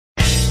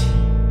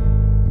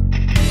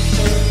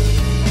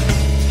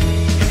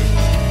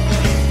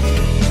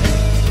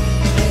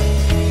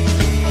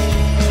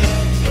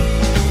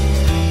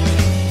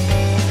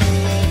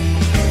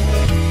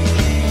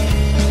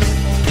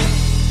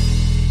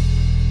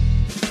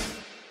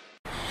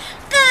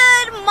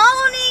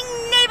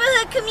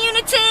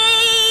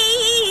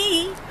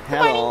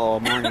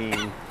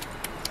morning.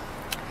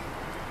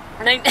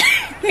 And I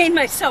made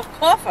myself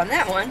cough on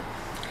that one.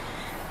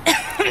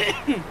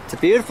 It's a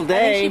beautiful day.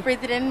 I think she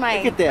breathed it in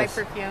my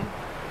perfume.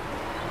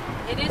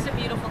 It is a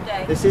beautiful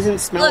day. This isn't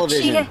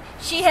smell-o-vision. Look,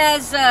 she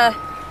has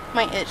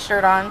my It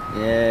shirt on.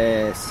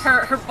 Yes.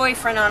 Her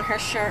boyfriend on her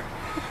shirt.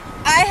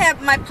 I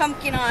have my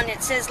pumpkin on.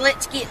 It says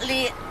 "Let's get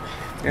lit."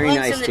 Very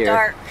nice, in the dear.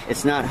 dark.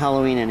 It's not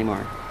Halloween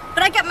anymore.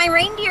 But I got my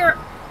reindeer.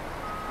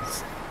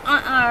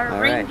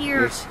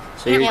 Reindeer.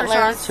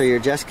 Right. So you're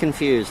just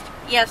confused.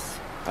 Yes.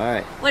 All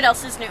right. What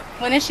else is new?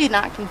 When is she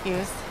not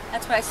confused?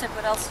 That's why I said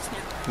what else is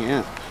new.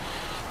 Yeah.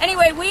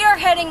 Anyway, we are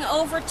heading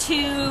over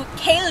to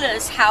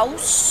Kayla's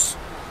house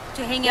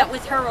to hang out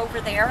with her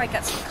over there. I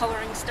got some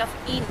coloring stuff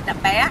in the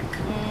back.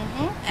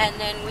 And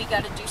then we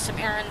got to do some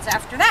errands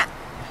after that.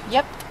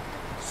 Yep.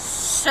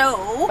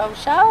 So.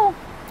 Show.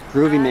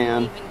 Groovy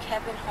man. I'm leaving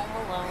Kevin home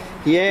alone.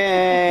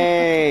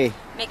 Yay!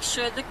 Make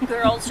sure the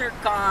girls are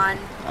gone.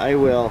 I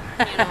will.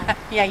 You know.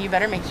 Yeah, you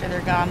better make sure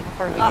they're gone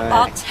before we.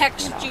 I'll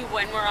text you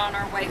when we're on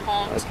our way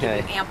home to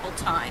give you ample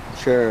time.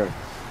 Sure.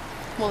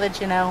 We'll let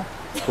you know.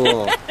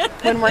 Cool.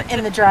 When we're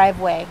in the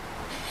driveway.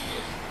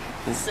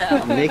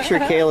 So. Make sure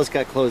Kayla's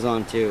got clothes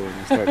on too when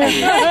you start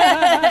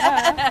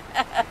to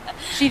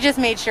She just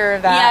made sure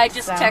of that. Yeah, I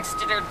just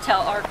texted her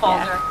or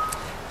called her.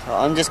 So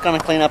I'm just going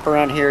to clean up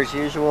around here as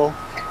usual.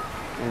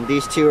 And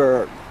these two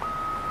are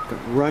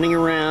running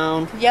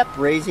around. Yep.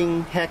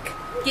 Raising heck.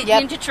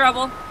 Getting into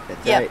trouble.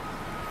 That's right.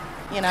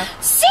 You know.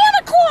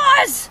 Santa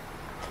Claus!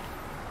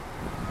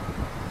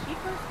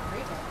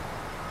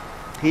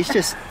 He's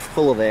just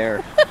full of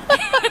air.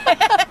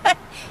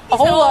 A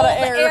whole lot of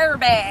air.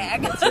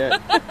 Airbag. That's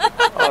it.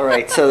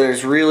 Alright, so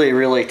there's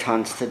really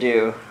tons to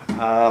do.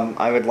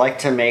 I would like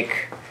to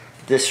make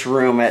this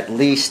room at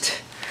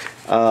least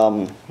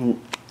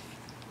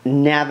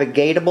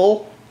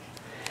navigatable.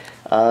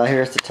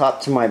 Here's the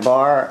top to my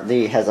bar.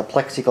 It has a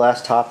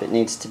plexiglass top. It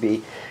needs to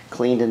be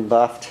cleaned and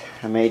buffed.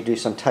 I may do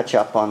some touch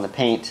up on the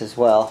paint as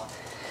well.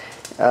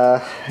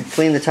 I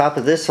cleaned the top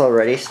of this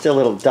already. Still a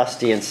little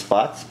dusty in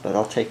spots, but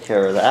I'll take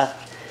care of that.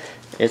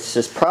 It's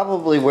just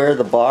probably where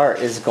the bar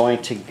is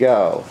going to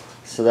go.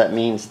 So that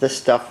means this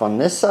stuff on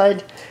this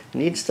side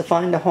needs to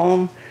find a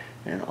home,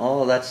 and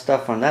all of that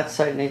stuff on that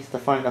side needs to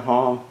find a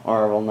home,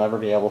 or we'll never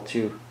be able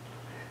to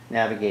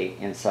navigate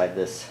inside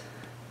this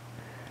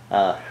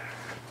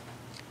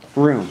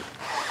room.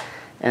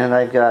 And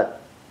I've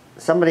got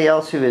somebody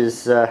else who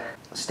is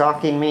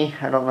stalking me.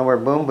 I don't know where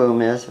Boom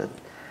Boom is, but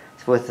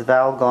with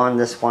Val gone,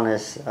 this one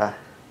is going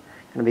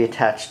to be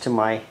attached to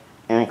my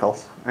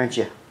ankles, aren't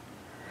you?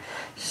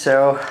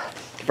 So,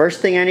 first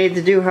thing I need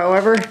to do,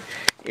 however,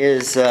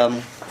 is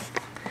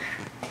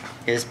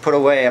put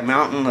away a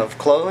mountain of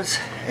clothes,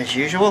 as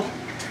usual.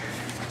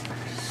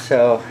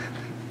 So,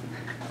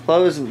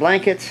 clothes and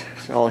blankets,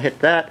 so I'll hit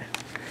that.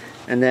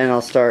 And then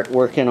I'll start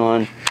working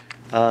on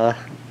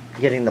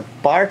getting the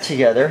bar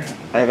together.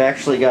 I've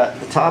actually got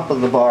the top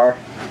of the bar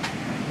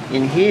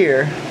in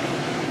here,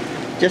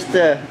 just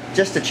to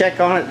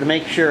check on it, to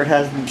make sure it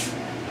hasn't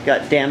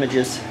got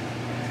damages.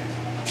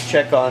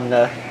 Check on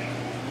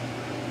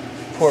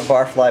poor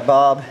Barfly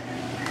Bob,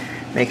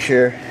 make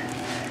sure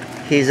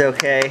he's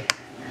okay,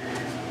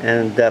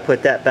 and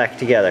put that back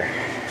together.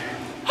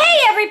 Hey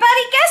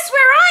everybody, guess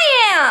where I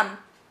am?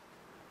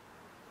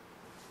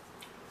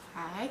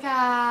 Hi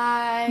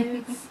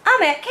guys.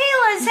 I'm at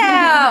Kayla's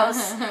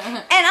house,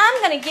 and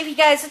I'm going to give you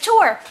guys a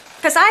tour,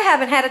 because I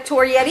haven't had a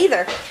tour yet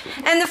either.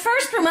 And the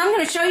first room I'm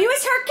going to show you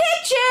is her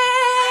kitchen.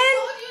 I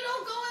told you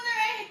don't go in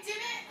there, I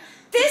didn't.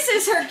 This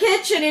is her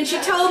kitchen, and she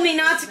told me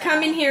not to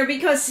come in here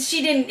because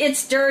she didn't.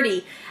 It's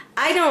dirty.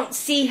 I don't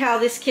see how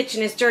this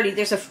kitchen is dirty.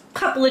 There's a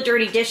couple of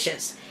dirty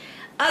dishes.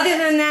 Other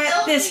than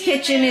that, this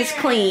kitchen is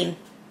clean.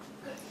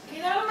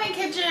 Get out of my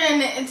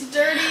kitchen. It's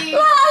dirty. La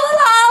la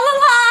la la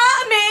la.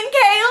 I'm in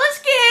Kayla's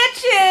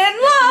kitchen.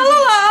 La la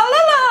la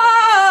la la.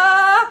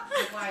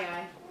 Why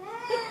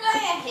I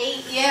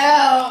hate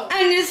you.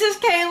 And this is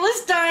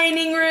Kayla's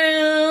dining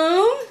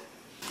room.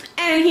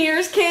 And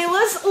here's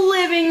Kayla's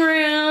living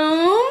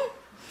room.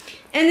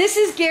 And this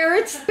is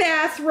Garrett's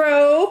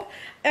bathrobe.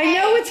 I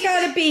know it's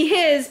got to be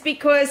his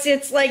because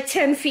it's like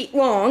 10 feet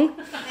long.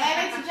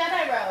 And it's a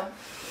Jedi robe.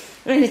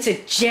 And it's a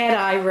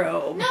Jedi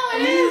robe. No,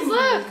 it is.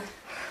 Look.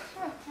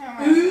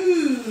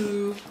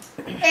 Ooh.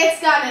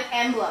 It's got an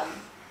emblem.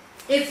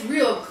 It's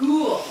real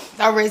cool.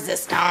 The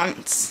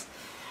Resistance.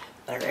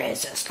 The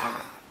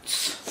Resistance.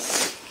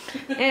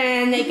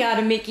 And they got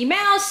a Mickey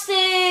Mouse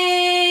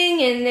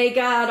thing, and they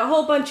got a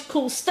whole bunch of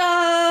cool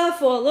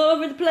stuff all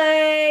over the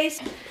place.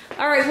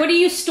 All right, what do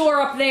you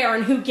store up there,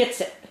 and who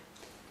gets it?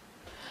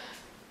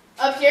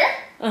 Up here?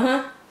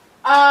 Uh-huh.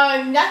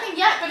 Nothing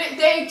yet, but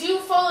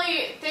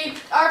they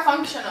are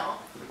functional.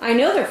 I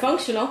know they're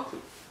functional.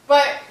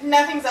 But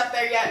nothing's up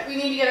there yet. We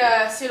need to get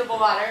a suitable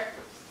ladder.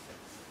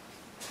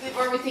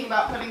 Or we think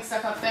about putting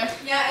stuff up there.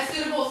 Yeah, a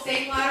suitable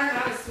safe ladder,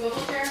 not a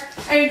swivel chair.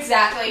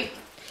 Exactly.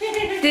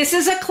 This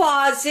is a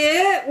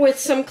closet with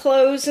some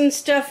clothes and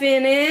stuff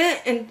in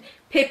it, and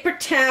paper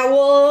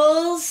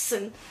towels,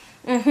 and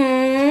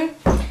and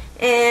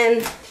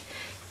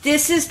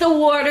This is the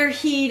water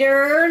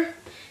heater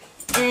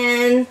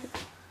and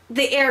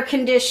the air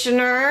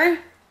conditioner.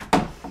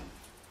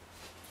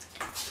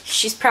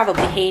 She's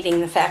probably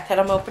hating the fact that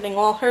I'm opening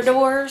all her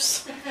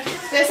doors.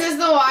 This is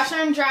the washer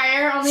and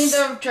dryer. Only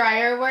the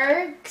dryer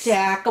works.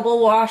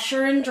 Stackable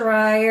washer and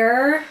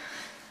dryer.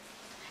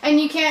 And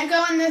you can't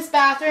go in this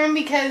bathroom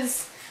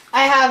because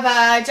I have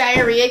a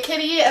diarrhea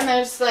kitty and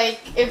there's like,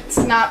 it's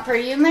not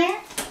pretty in there.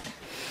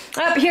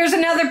 Up here's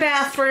another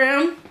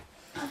bathroom.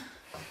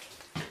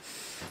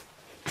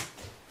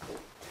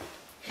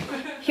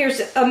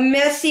 Here's a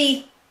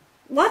messy,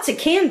 lots of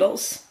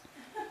candles.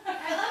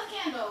 I love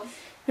candles.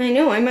 I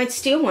know, I might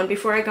steal one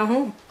before I go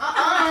home.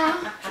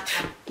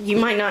 You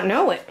might not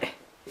know it.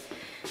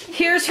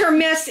 Here's her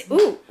messy,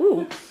 ooh,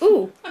 ooh,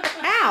 ooh,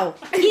 ow,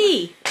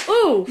 ee,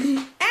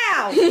 ooh,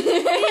 ow,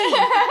 ee.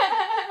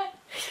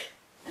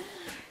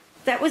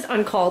 That was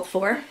uncalled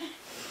for.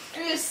 It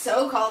is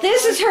so cold.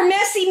 This is her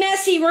messy,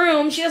 messy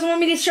room. She doesn't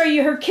want me to show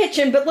you her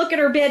kitchen, but look at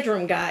her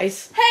bedroom,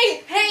 guys.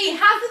 Hey,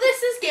 half of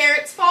this is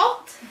Garrett's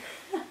fault.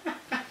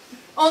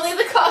 Only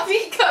the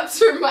coffee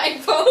cups are my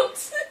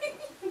fault.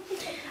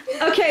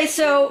 Okay,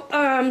 so,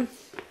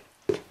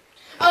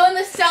 Oh, and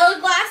the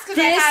salad glass.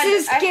 this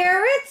is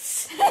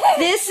Garrett's.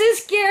 This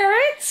is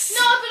Garrett's.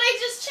 No, but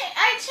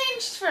I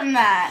changed from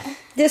that.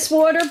 This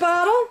water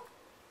bottle.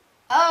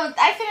 Oh,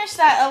 I finished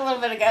that a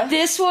little bit ago.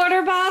 This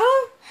water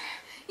bottle.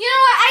 You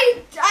know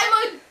what? I'm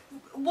a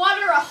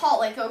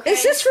wateraholic, okay?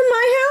 Is this from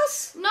my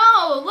house?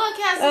 No, look,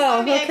 it has this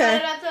on me. okay. I got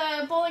it at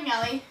the bowling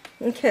alley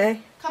Okay.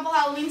 a couple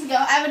Halloweens ago.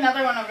 I have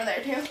another one over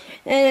there, too.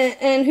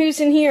 And who's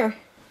in here?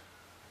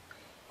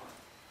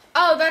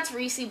 Oh, that's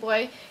Reese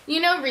boy. You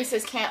know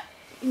Reese's can't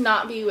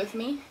not be with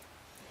me.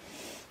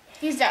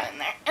 He's down in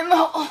there. In the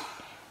hole.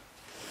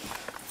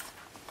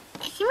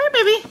 Come here,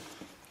 baby.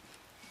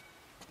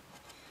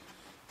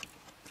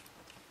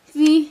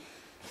 See?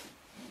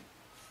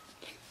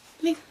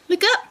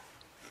 Look up.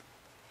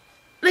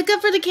 Look up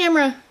for the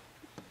camera.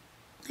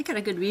 I got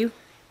a good view.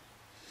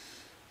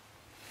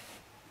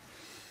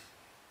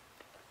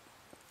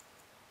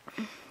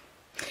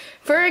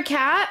 For a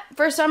cat,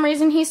 for some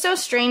reason, he's so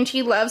strange.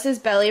 He loves his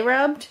belly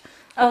rubbed.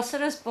 Oh, so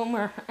does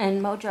Boomer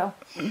and Mojo.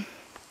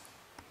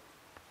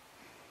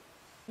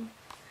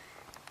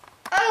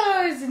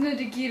 Oh, isn't it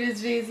the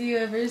cutest face you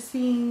ever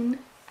seen?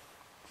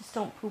 Just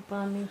don't poop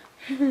on me.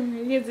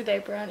 He has a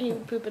diaper on. He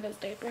would poop in his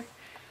diaper.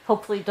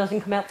 Hopefully it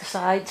doesn't come out the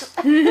sides.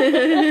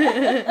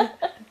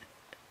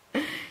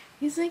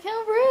 He's like,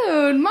 how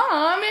rude.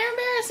 Mom, you're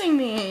embarrassing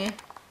me.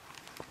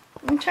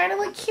 I'm trying to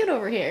look cute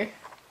over here.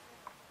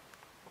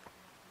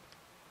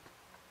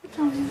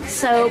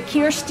 So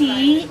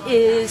Kirsty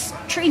is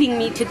treating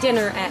me to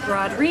dinner at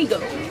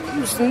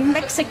Rodrigo's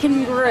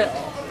Mexican Grill.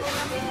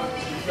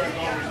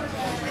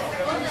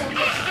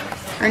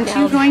 Aren't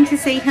you going to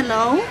say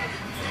hello?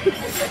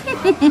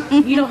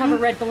 You don't have a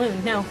red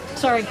balloon. No,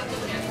 sorry.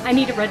 I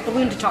need a red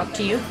balloon to talk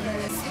to you.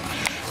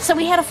 So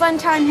we had a fun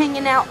time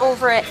hanging out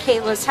over at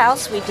Kayla's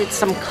house. We did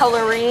some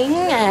coloring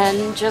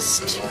and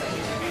just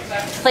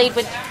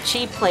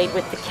she played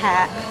with the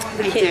cat.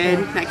 I did.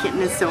 That kitten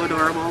is so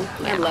adorable.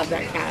 I love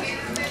that cat.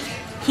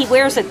 He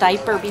wears a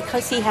diaper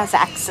because he has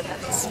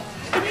accidents.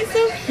 He's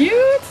so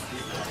cute.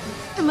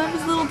 I love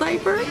his little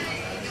diaper.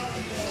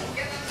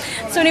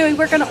 So anyway,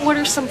 we're going to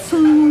order some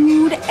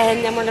food,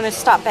 and then we're going to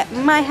stop at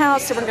my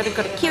house, and we're going to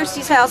go to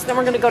Kirsty's house, and then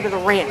we're going to go to the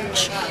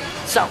ranch.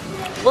 So,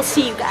 we'll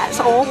see you guys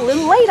all a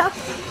little later.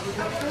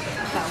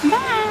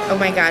 Bye. Oh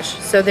my gosh.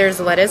 So there's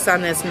lettuce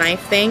on this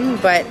knife thing,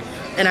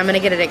 and I'm going to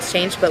get it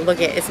exchanged, but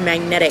look, it's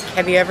magnetic.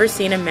 Have you ever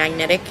seen a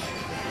magnetic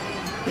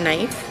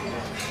knife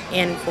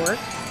and fork?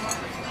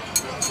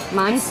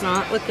 Mine's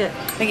not. Look at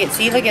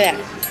that.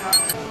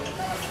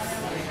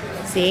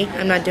 See,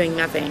 I'm not doing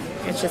nothing.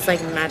 It's just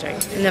like magic.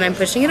 And then I'm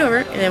pushing it over,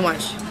 and then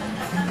watch.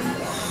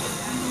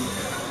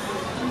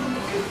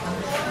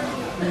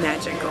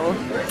 Magical.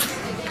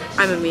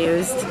 I'm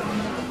amused.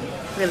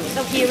 Really.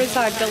 So here is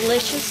our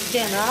delicious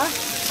dinner.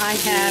 I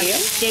have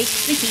steak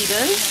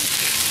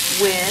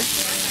fajitas with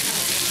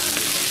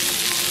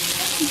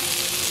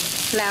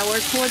flour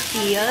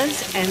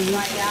tortillas and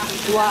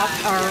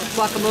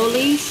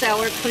guacamole,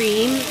 sour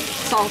cream,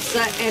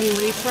 salsa, and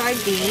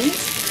refried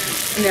beans.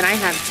 And then I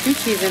have 2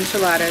 cheese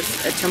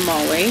enchiladas, a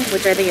tamale,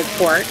 which I think is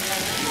pork,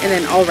 and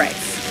then all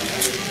rice.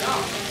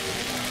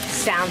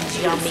 Sounds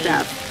Good yummy.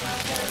 stuff.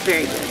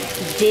 Very good.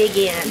 Dig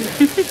in.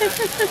 You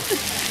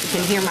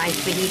can hear my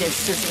fajitas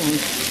sizzling.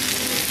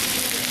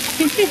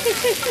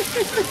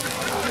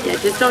 Yeah,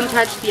 just don't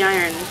touch the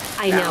iron.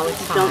 I know,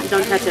 it's hot.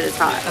 Don't touch it, it's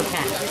hot.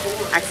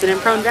 Okay.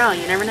 Accident prone Val,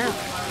 you never know.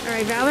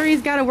 Alright,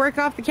 Valerie's got to work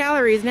off the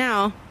calories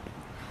now.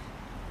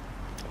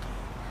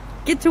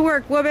 Get to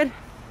work, woman.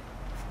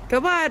 Go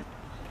on.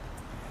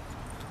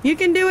 You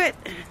can do it.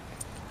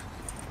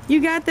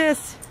 You got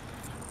this.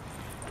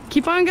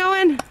 Keep on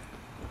going.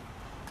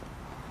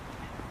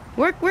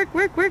 Work, work,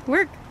 work, work,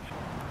 work.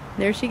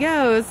 There she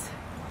goes.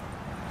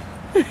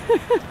 Catch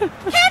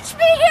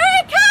me, here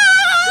it comes!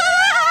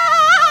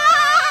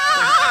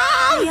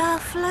 You'll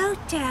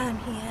float down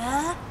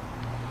here.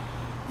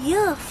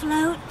 You'll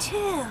float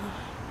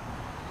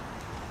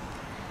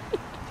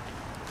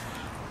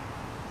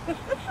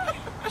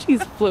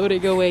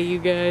floating away, you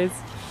guys.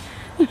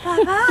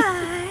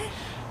 Bye-bye.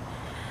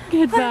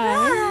 Goodbye.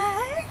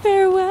 Bye-bye.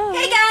 Farewell.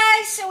 Hey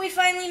guys, so we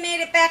finally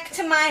made it back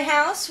to my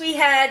house. We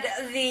had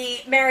the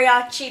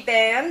mariachi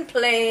band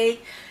play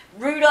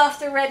Rudolph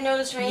the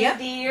Red-Nosed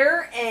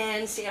Reindeer,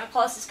 and Santa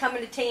Claus is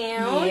coming to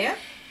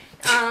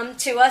town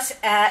to us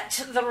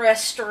at the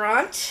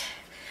restaurant.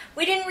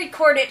 We didn't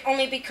record it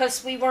only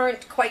because we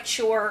weren't quite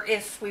sure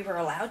if we were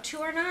allowed to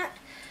or not,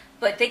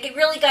 but they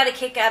really got a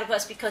kick out of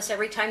us because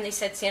every time they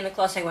said Santa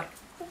Claus, I went,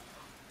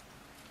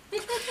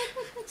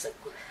 so,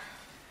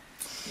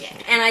 yeah.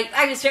 And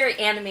I was very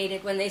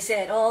animated when they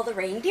said, oh, the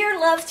reindeer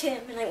loved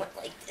him, and I went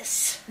like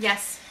this.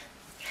 Yes.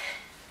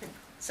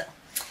 So,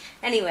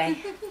 anyway,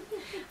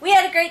 we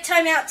had a great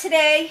time out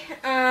today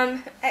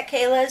at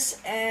Kayla's,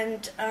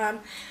 and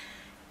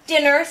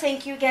dinner.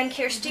 Thank you again,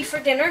 Kirsty, for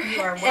dinner. You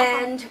are welcome.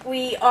 And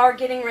we are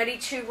getting ready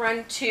to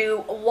run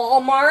to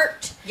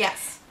Walmart.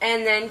 Yes.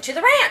 And then to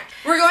the ranch.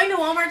 We're going to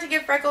Walmart to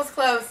get Freckles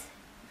clothes.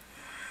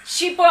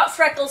 She bought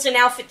Freckles an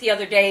outfit the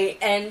other day,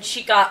 and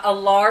she got a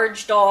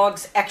large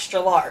dog's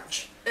extra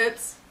large.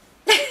 Oops.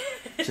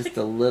 Just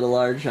a little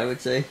large, I would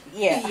say.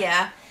 Yeah.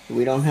 Yeah.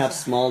 We don't have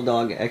small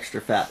dog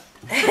extra fat.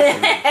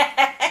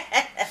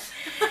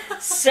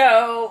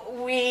 So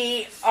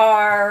we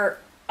are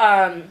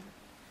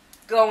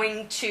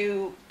going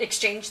to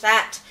exchange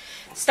that.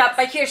 Stop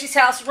by Kirsty's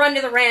house, run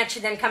to the ranch,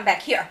 and then come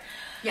back here.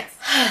 Yes.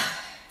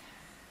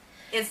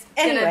 It's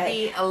gonna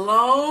be a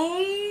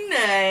long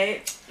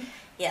night.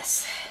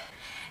 Yes.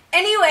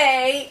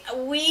 Anyway,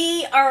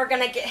 we are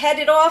going to get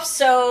headed off,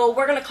 so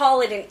we're going to call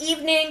it an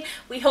evening.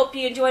 We hope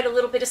you enjoyed a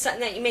little bit of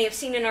something that you may have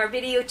seen in our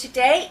video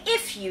today.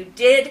 If you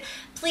did,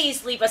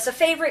 please leave us a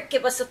favorite,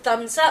 give us a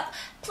thumbs up.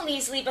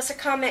 Please leave us a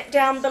comment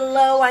down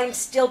below. I'm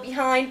still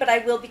behind, but I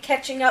will be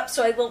catching up,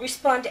 so I will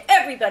respond to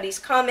everybody's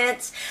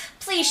comments.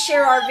 Please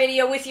share our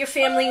video with your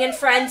family and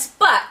friends,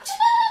 but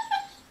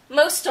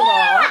most of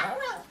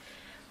all,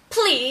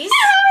 please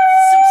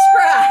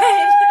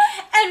subscribe,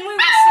 and we will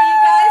see you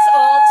guys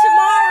all